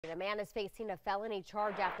A man is facing a felony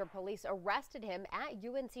charge after police arrested him at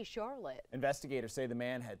UNC Charlotte. Investigators say the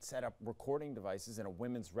man had set up recording devices in a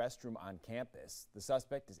women's restroom on campus. The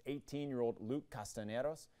suspect is 18-year-old Luke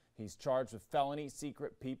Castaneros. He's charged with felony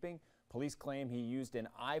secret peeping. Police claim he used an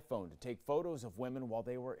iPhone to take photos of women while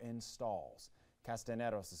they were in stalls.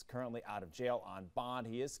 Castaneros is currently out of jail on bond.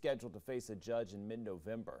 He is scheduled to face a judge in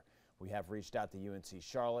mid-November. We have reached out to UNC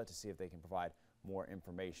Charlotte to see if they can provide more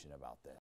information about this.